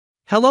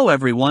Hello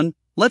everyone,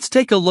 let's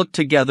take a look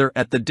together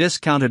at the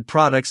discounted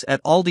products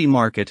at Aldi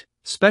Market,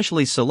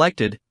 specially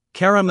selected,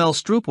 caramel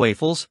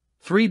stroopwafels,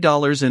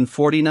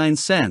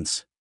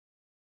 $3.49.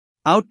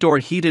 Outdoor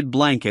heated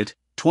blanket,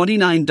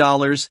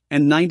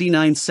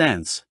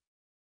 $29.99.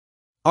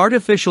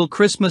 Artificial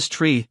Christmas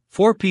tree,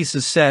 4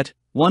 pieces set,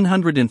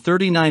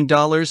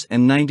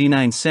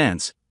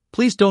 $139.99.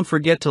 Please don't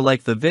forget to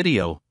like the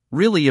video,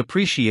 really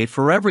appreciate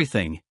for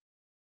everything.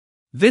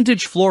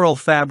 Vintage floral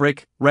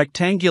fabric,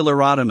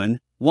 rectangular ottoman,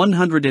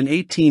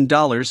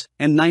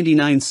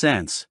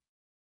 $118.99.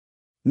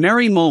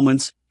 Merry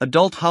Moments,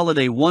 adult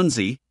holiday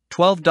onesie,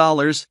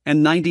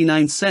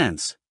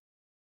 $12.99.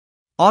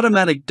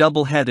 Automatic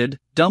double-headed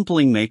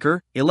dumpling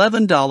maker,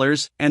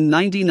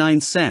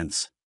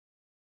 $11.99.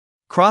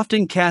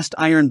 Crofting cast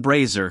iron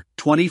brazier,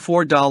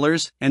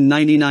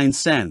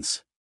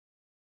 $24.99.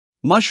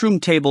 Mushroom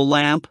table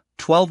lamp,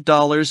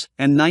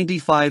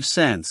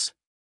 $12.95.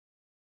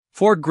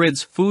 4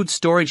 grids food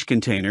storage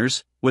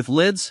containers, with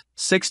lids,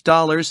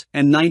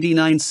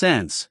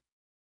 $6.99.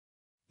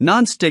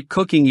 Non-stick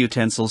cooking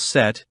utensils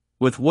set,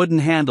 with wooden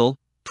handle,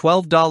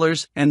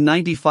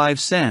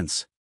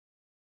 $12.95.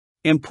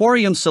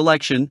 Emporium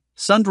Selection,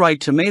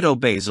 sun-dried tomato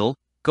basil,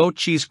 goat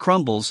cheese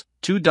crumbles,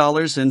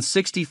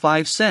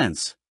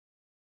 $2.65.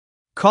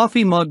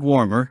 Coffee mug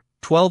warmer,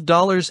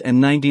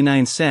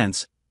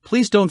 $12.99.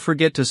 Please don't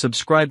forget to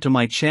subscribe to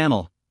my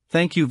channel.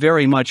 Thank you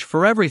very much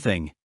for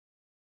everything.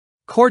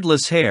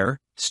 Cordless hair,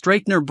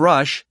 straightener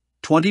brush,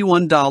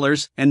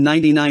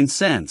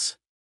 $21.99.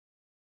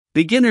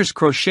 Beginner's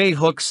crochet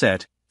hook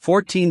set,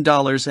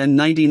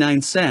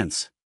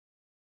 $14.99.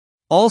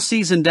 All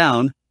season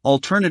down,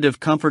 alternative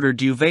comforter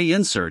duvet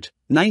insert,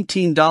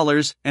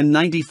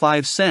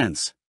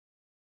 $19.95.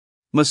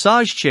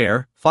 Massage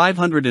chair,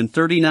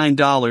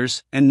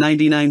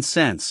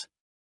 $539.99.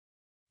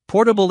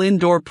 Portable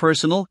indoor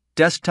personal,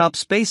 desktop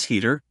space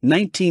heater,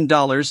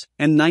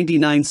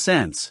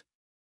 $19.99.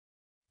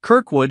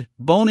 Kirkwood,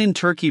 bone-in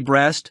turkey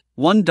breast,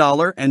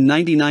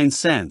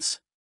 $1.99.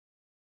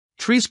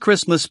 Trees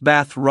Christmas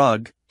bath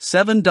rug,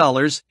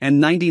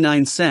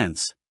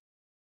 $7.99.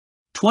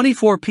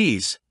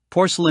 24-piece,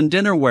 porcelain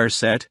dinnerware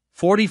set,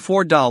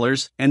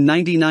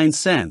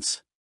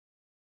 $44.99.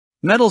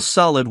 Metal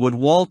solid wood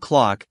wall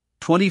clock,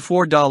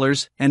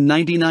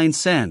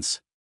 $24.99.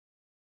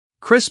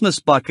 Christmas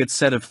bucket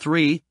set of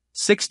 3,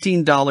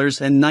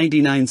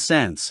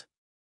 $16.99.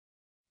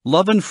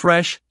 Love and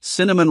Fresh,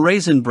 cinnamon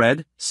raisin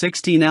bread,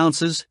 16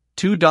 ounces,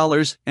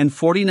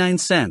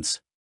 $2.49.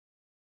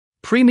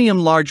 Premium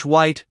large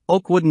white,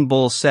 oak wooden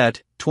bowl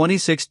set,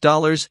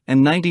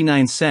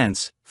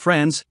 $26.99.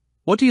 Friends,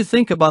 what do you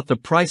think about the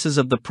prices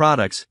of the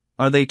products?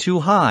 Are they too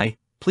high?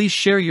 Please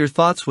share your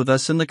thoughts with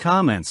us in the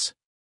comments.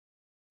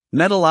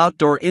 Metal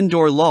outdoor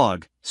indoor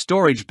log,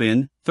 storage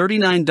bin,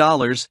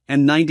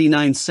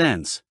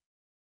 $39.99.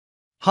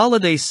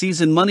 Holiday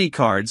season money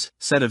cards,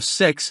 set of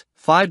 6,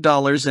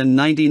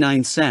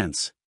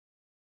 $5.99.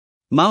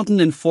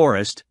 Mountain and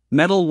Forest,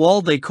 metal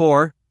wall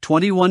decor,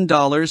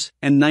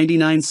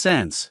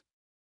 $21.99.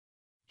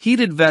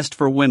 Heated vest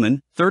for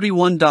women,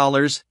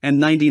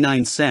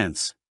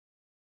 $31.99.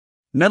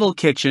 Metal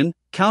kitchen,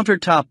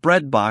 countertop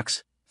bread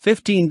box,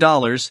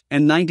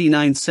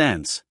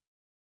 $15.99.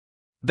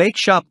 Bake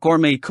Shop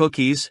gourmet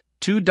cookies,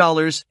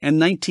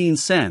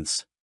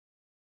 $2.19.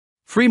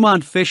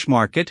 Fremont Fish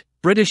Market,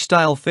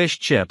 British-style fish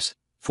chips,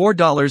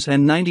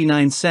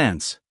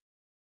 $4.99.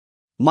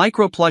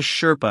 Microplush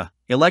Sherpa,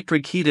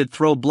 electric heated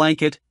throw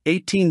blanket,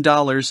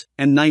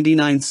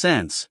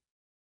 $18.99.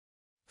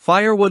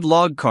 Firewood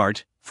log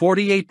cart,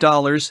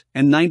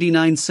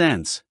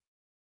 $48.99.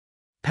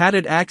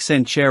 Padded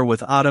accent chair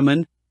with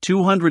ottoman,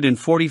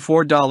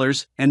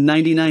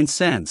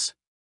 $244.99.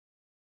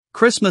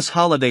 Christmas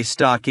holiday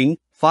stocking,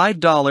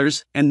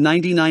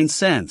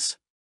 $5.99.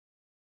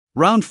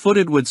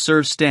 Round-footed wood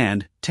serve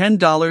stand,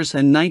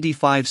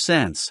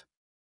 $10.95.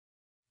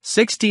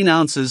 16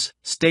 ounces,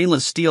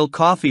 stainless steel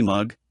coffee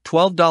mug,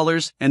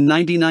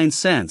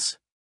 $12.99.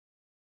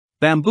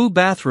 Bamboo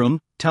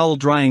bathroom, towel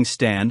drying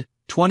stand,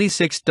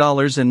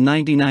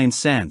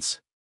 $26.99.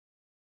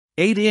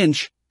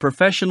 8-inch,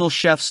 professional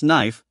chef's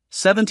knife,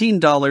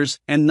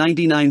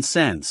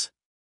 $17.99.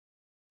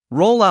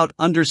 Roll-out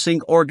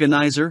undersink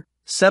organizer,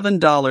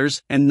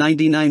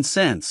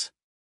 $7.99.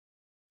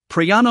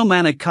 Priano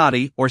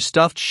manicotti or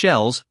stuffed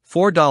shells,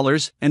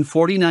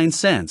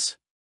 $4.49.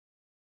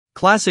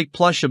 Classic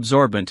plush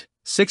absorbent,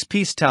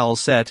 6-piece towel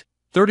set,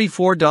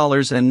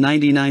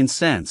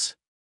 $34.99.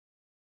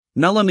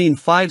 Melamine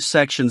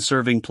 5-section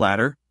serving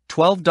platter,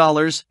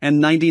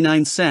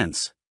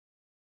 $12.99.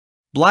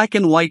 Black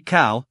and white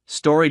cow,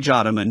 storage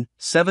ottoman,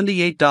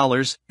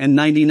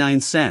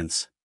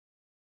 $78.99.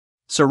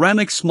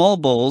 Ceramic small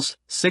bowls,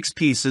 6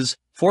 pieces,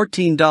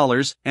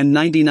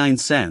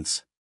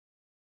 $14.99.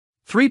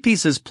 3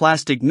 pieces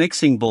plastic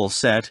mixing bowl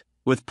set,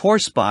 with pour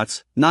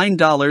spots,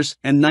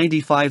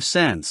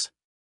 $9.95.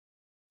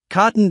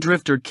 Cotton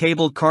drifter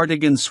cable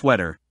cardigan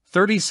sweater,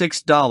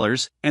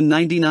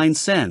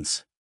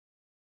 $36.99.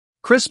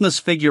 Christmas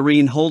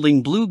figurine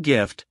holding blue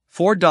gift,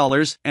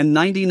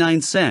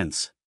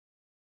 $4.99.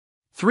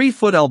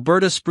 3-foot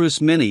Alberta Spruce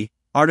Mini,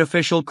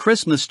 Artificial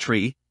Christmas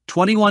Tree,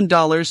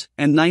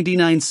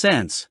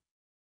 $21.99.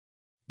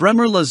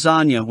 Bremer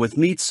Lasagna with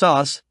Meat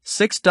Sauce,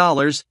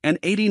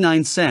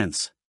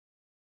 $6.89.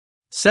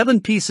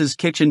 7 pieces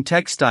Kitchen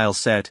Textile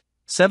Set,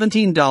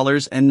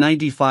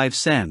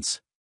 $17.95.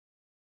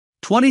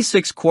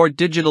 26-quart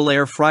Digital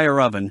Air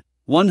Fryer Oven,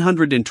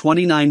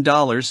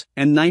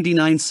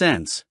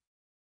 $129.99.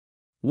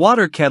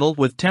 Water Kettle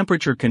with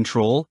Temperature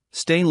Control,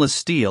 Stainless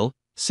Steel,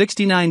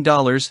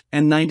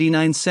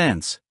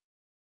 $69.99.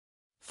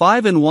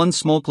 5-in-1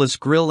 Smokeless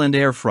Grill and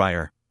Air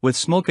Fryer, with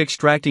Smoke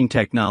Extracting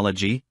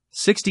Technology,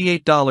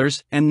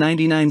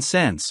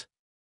 $68.99.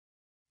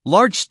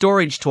 Large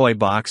Storage Toy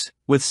Box,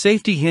 with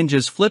Safety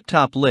Hinges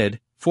Flip-Top Lid,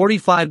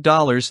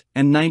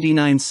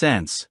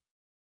 $45.99.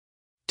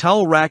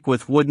 Towel Rack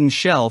with Wooden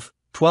Shelf,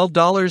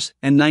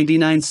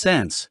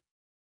 $12.99.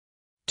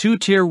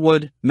 2-tier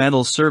Wood,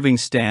 Metal Serving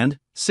Stand,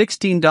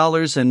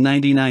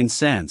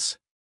 $16.99.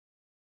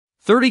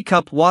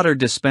 30-cup Water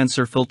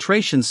Dispenser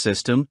Filtration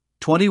System,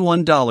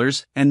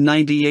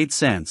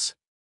 $21.98.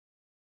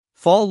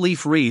 Fall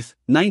Leaf Wreath,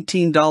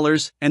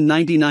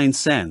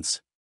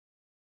 $19.99.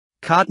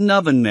 Cotton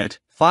Oven Mitt,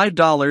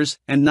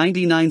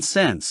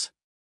 $5.99.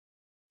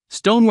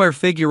 Stoneware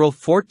Figaro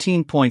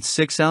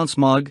 14.6-ounce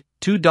Mug,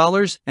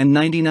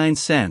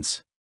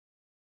 $2.99.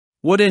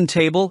 Wooden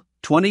Table,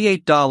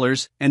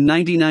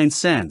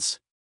 $28.99.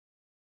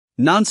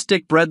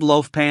 Non-stick Bread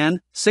Loaf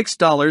Pan,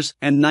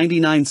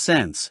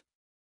 $6.99.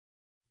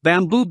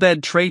 Bamboo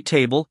Bed Tray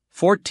Table,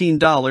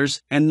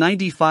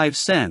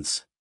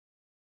 $14.95.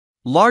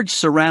 Large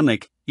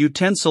Ceramic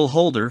Utensil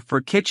Holder for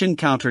Kitchen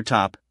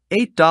Countertop,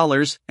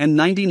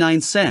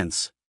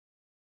 $8.99.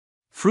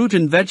 Fruit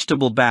and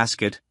Vegetable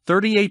Basket,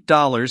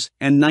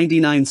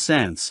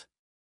 $38.99.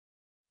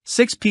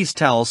 6-piece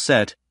Towel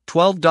Set,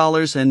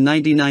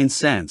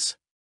 $12.99.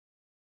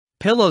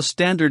 Pillow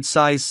Standard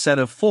Size Set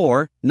of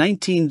 4,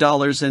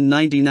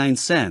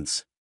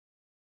 $19.99.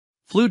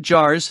 Flute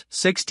Jars,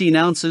 16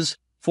 ounces,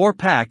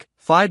 4-pack,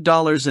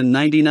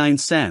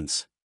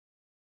 $5.99.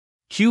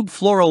 Cube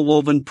Floral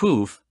Woven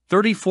Poof,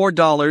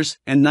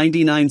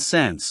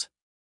 $34.99.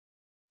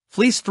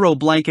 Fleece Throw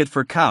Blanket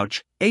for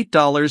Couch,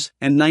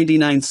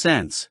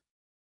 $8.99.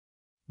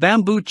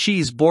 Bamboo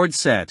Cheese Board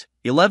Set,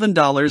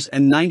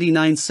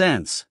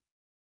 $11.99.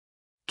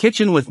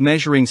 Kitchen with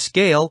Measuring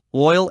Scale,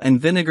 Oil and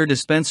Vinegar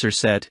Dispenser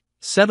Set,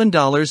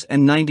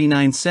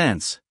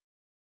 $7.99.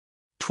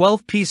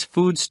 12-piece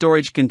Food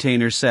Storage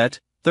Container Set,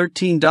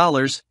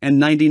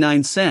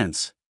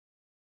 $13.99.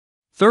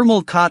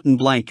 Thermal Cotton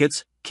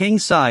Blankets, King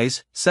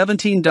Size,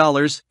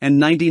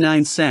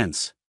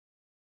 $17.99.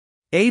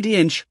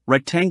 8-inch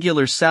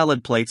Rectangular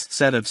Salad Plates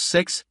Set of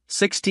 6,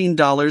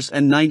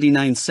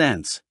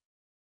 $16.99.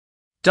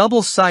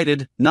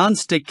 Double-sided,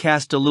 non-stick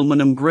cast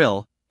aluminum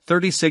grill,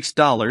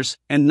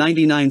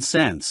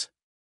 $36.99.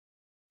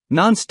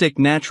 Non-stick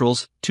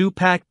Naturals,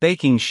 2-pack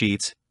baking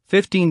sheets,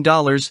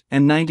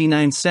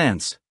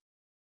 $15.99.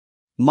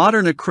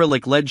 Modern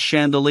acrylic LED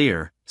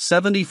chandelier,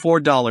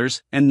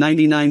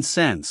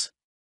 $74.99.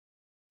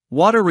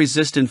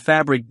 Water-resistant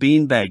fabric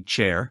beanbag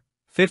chair,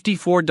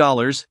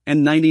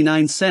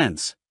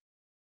 $54.99.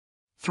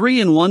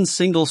 3-in-1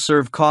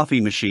 single-serve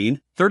coffee machine,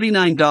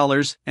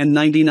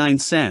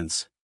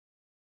 $39.99.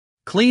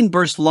 Clean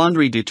Burst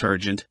laundry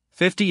detergent,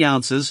 50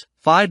 ounces,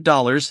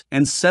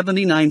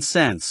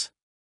 $5.79.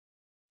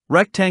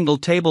 Rectangle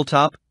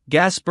tabletop,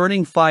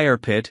 gas-burning fire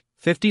pit,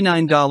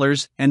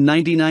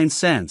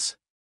 $59.99.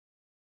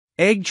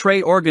 Egg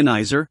tray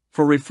organizer,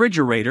 for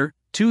refrigerator,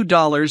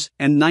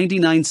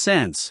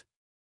 $2.99.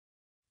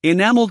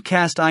 Enameled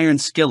cast iron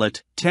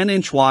skillet,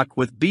 10-inch wok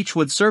with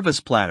beechwood service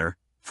platter,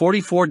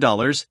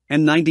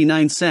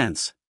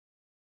 $44.99.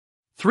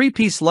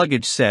 3-piece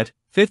luggage set,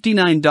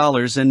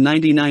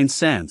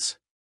 $59.99.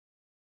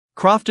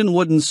 Crofton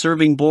wooden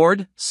serving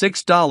board,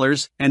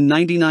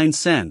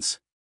 $6.99.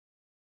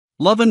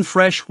 Love &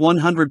 Fresh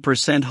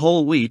 100%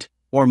 whole wheat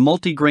or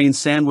multigrain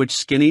sandwich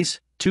skinnies,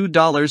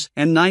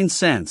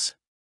 $2.09.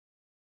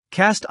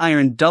 Cast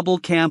iron double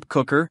camp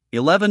cooker,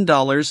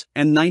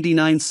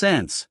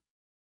 $11.99.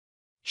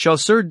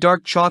 Chaucer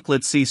dark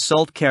chocolate sea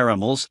salt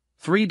caramels,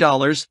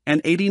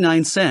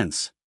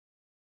 $3.89.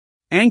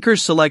 Anchor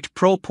Select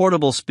Pro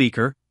portable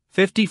speaker,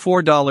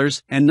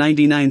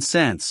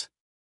 $54.99.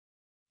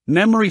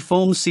 Memory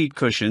foam seat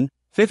cushion,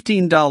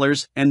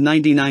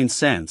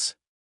 $15.99.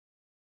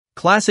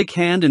 Classic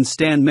hand and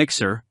stand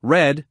mixer,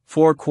 red,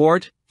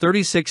 4-quart,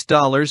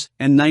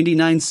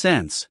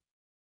 $36.99.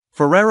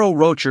 Ferrero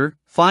Rocher,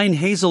 fine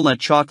hazelnut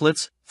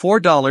chocolates,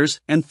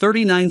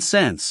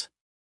 $4.39.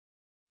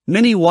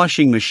 Mini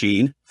washing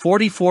machine,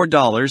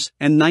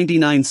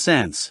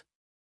 $44.99.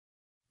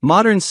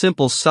 Modern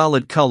Simple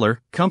Solid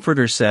Color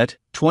Comforter Set,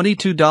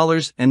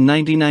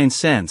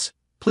 $22.99.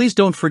 Please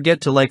don't forget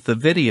to like the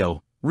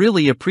video,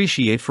 really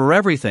appreciate for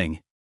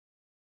everything.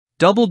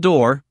 Double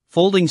door,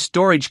 folding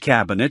storage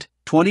cabinet,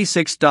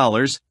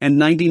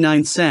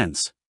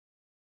 $26.99.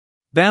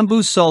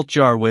 Bamboo salt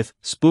jar with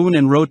spoon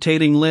and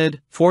rotating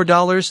lid,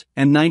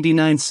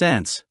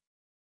 $4.99.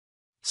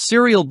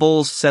 Cereal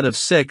bowls set of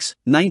 6,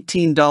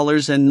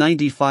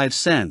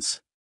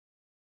 $19.95.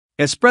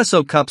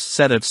 Espresso cups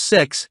set of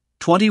 6,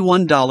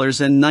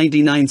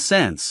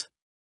 $21.99.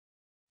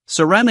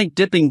 Ceramic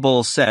dipping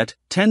bowl set,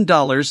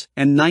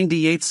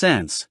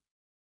 $10.98.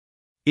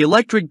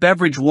 Electric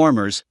beverage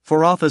warmers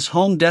for office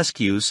home desk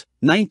use,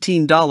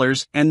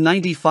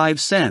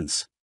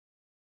 $19.95.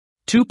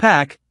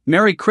 2-pack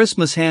Merry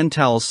Christmas hand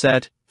towel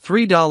set,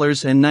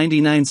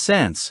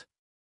 $3.99.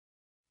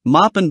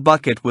 Mop and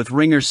bucket with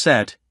wringer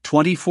set,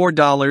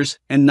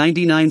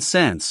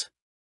 $24.99.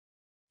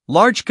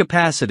 Large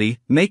capacity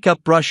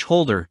makeup brush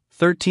holder,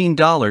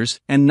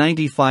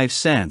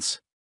 $13.95.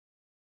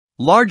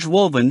 Large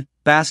woven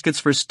baskets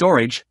for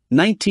storage,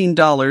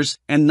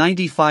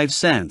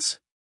 $19.95.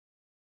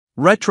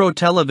 Retro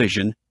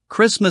television,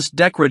 Christmas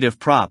decorative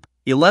prop,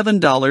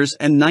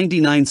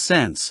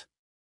 $11.99.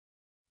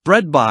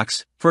 Bread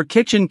box for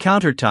kitchen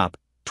countertop,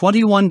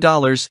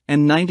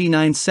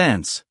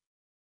 $21.99.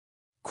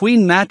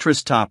 Queen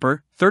mattress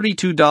topper,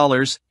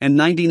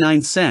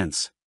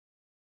 $32.99.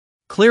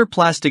 Clear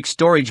plastic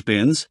storage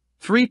bins,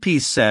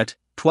 3-piece set,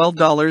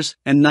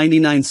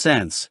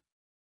 $12.99.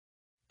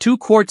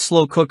 2-quart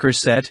slow cooker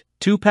set,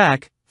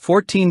 2-pack,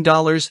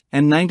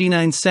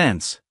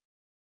 $14.99.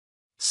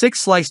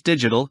 6-slice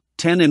digital,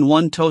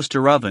 10-in-1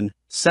 toaster oven,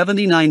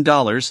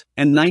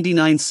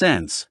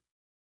 $79.99.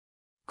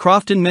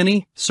 Crofton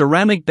Mini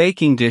ceramic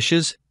baking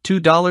dishes,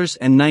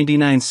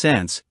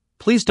 $2.99.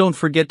 Please don't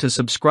forget to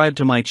subscribe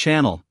to my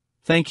channel.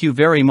 Thank you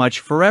very much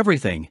for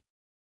everything.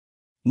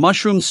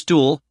 Mushroom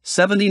stool,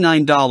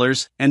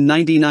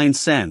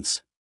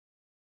 $79.99.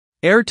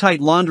 Airtight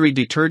laundry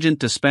detergent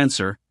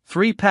dispenser,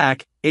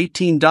 3-pack,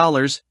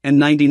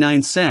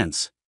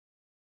 $18.99.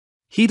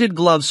 Heated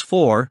gloves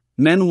for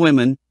men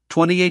women,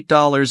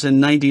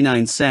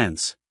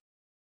 $28.99.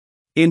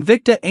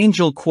 Invicta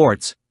Angel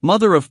Quartz,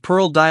 mother of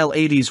pearl dial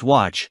 80s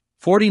watch,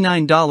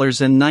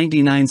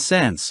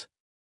 $49.99.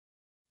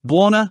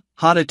 Buona,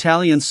 hot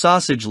Italian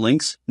sausage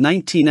links,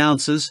 19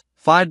 ounces,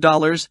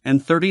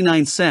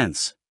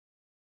 $5.39.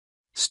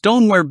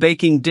 Stoneware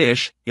baking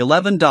dish,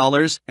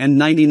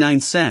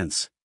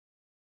 $11.99.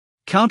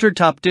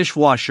 Countertop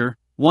dishwasher,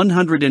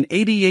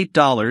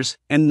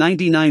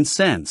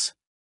 $188.99.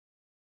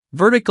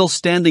 Vertical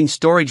standing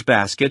storage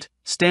basket,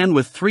 stand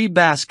with 3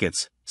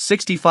 baskets,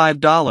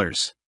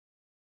 $65.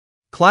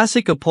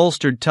 Classic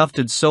upholstered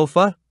tufted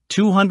sofa,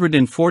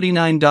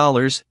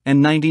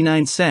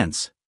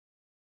 $249.99.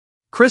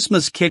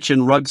 Christmas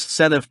kitchen rugs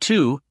set of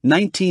 2,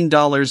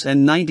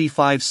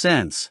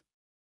 $19.95.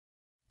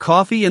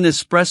 Coffee and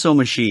espresso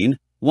machine,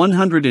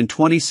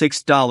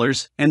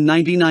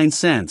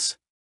 $126.99.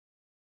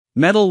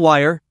 Metal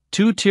wire,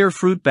 2-tier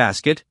fruit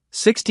basket,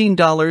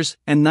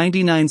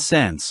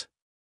 $16.99.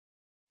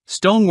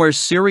 Stoneware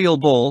cereal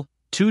bowl,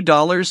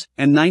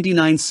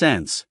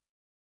 $2.99.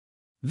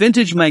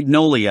 Vintage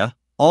magnolia,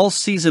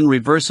 all-season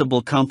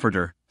reversible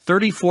comforter,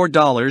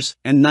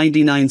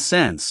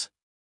 $34.99.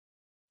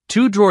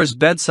 2 drawers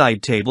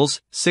bedside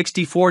tables,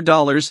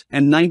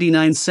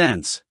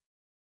 $64.99.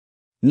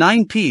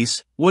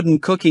 9-piece wooden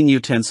cooking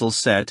utensils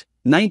set,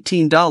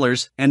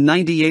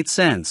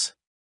 $19.98.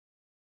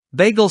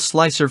 Bagel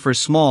slicer for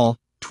small,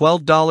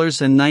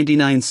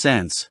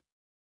 $12.99.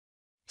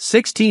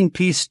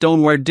 16-piece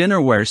stoneware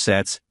dinnerware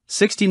sets,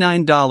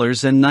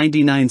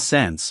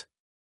 $69.99.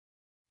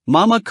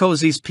 Mama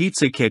Cozy's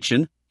Pizza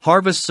Kitchen,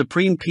 Harvest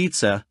Supreme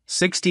Pizza,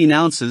 16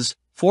 ounces,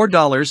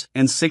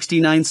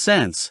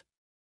 $4.69.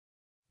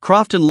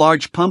 Crofton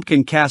Large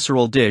Pumpkin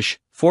Casserole Dish,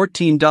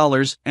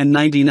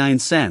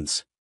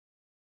 $14.99.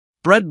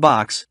 Bread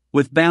box,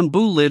 with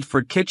bamboo lid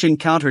for kitchen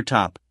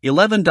countertop,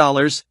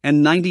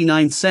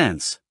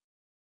 $11.99.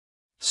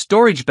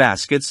 Storage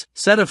baskets,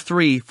 set of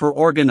 3 for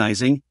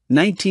organizing,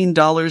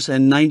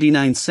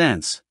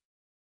 $19.99.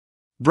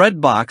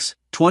 Bread box,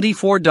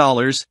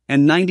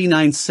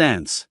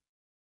 $24.99.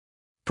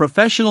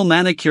 Professional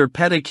manicure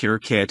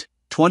pedicure kit,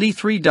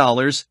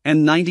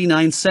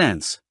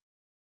 $23.99.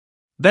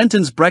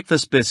 Benton's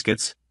breakfast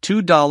biscuits,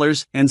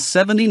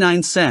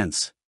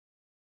 $2.79.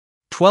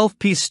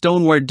 12-piece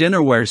stoneware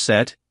dinnerware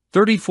set,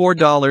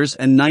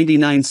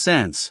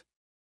 $34.99.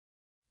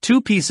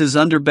 2 pieces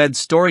underbed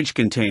storage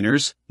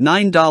containers,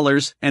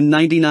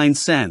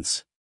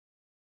 $9.99.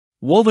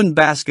 Woven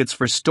baskets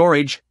for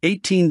storage,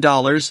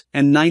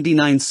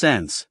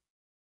 $18.99.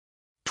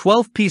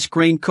 12-piece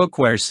grain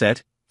cookware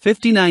set,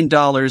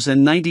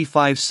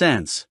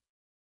 $59.95.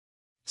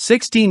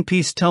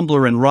 16-piece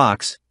tumbler and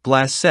rocks,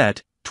 glass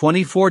set,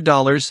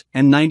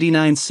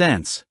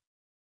 $24.99.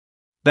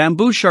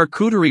 Bamboo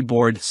charcuterie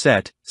board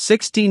set,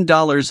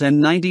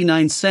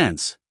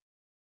 $16.99.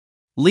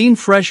 Lean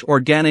fresh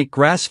organic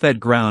grass-fed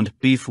ground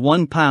beef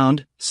 1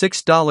 pound,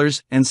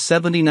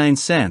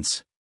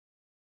 $6.79.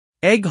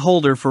 Egg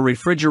holder for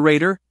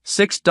refrigerator,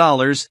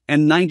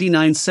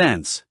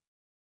 $6.99.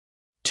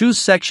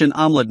 2-section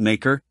omelet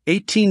maker,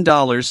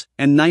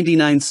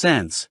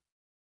 $18.99.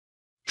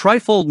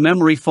 Trifold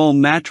memory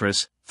foam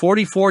mattress,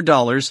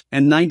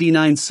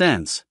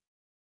 $44.99.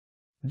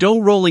 Dough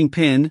rolling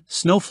pin,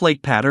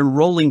 snowflake pattern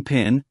rolling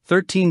pin,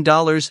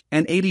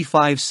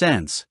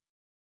 $13.85.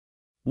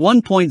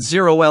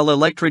 1.0L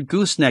electric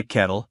gooseneck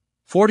kettle,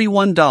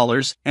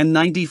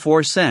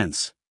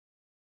 $41.94.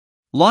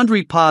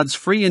 Laundry pods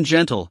free and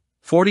gentle,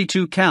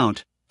 42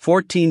 count,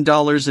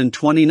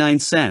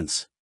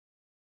 $14.29.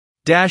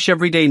 Dash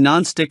everyday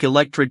nonstick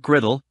electric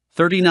griddle,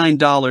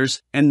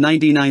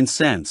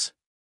 $39.99.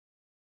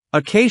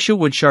 Acacia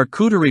wood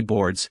charcuterie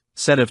boards,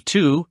 set of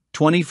 2,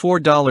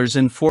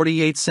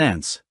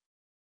 $24.48.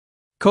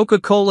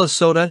 Coca-Cola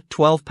soda,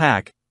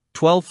 12-pack,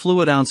 12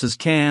 fluid ounces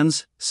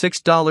cans,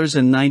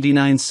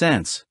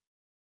 $6.99.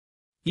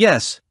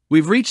 Yes,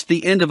 we've reached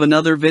the end of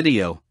another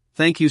video.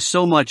 Thank you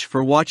so much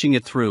for watching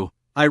it through.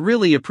 I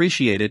really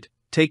appreciate it.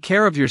 Take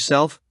care of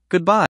yourself. Goodbye.